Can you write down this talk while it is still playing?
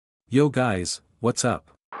Yo guys, what's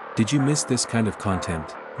up? Did you miss this kind of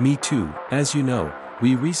content? Me too. As you know,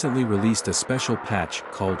 we recently released a special patch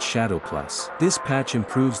called Shadow Plus. This patch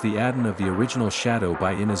improves the add-on of the original Shadow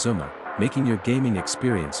by Inazuma, making your gaming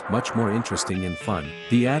experience much more interesting and fun.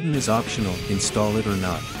 The add-on is optional, install it or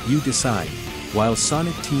not. You decide. While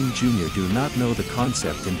Sonic Team Jr. do not know the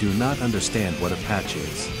concept and do not understand what a patch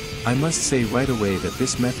is, I must say right away that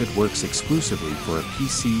this method works exclusively for a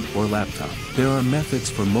PC or laptop. There are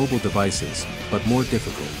methods for mobile devices, but more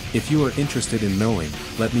difficult. If you are interested in knowing,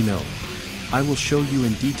 let me know. I will show you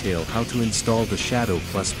in detail how to install the Shadow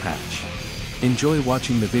Plus patch. Enjoy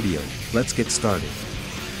watching the video, let's get started.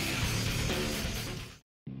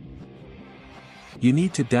 You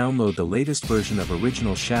need to download the latest version of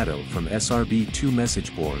original Shadow from SRB2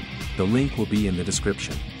 message board, the link will be in the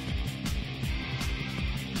description.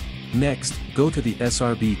 Next, go to the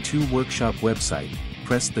SRB2 workshop website,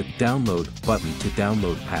 press the Download button to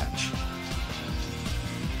download patch.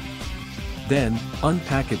 Then,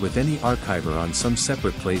 unpack it with any archiver on some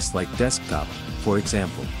separate place like desktop, for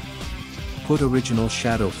example. Put original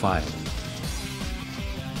Shadow file.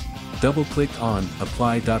 Double-click on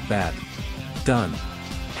Apply.bat. Done.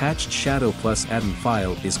 Patched Shadow Plus add-on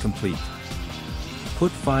file is complete.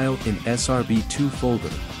 Put file in SRB2 folder,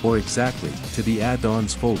 or exactly, to the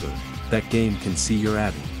add-ons folder, that game can see your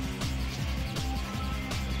add-on.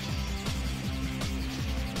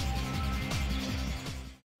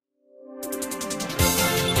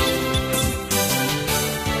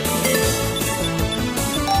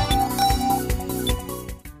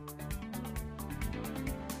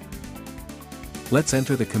 Let's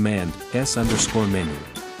enter the command s_menu.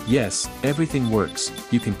 Yes, everything works,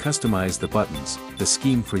 you can customize the buttons, the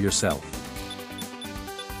scheme for yourself.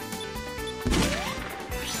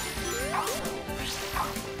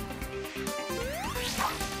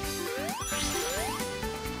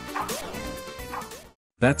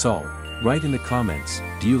 That's all. Write in the comments,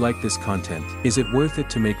 do you like this content? Is it worth it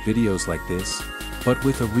to make videos like this? But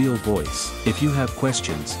with a real voice. If you have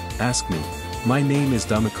questions, ask me. My name is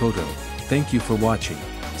Damakoto. Thank you for watching.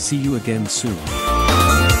 See you again soon.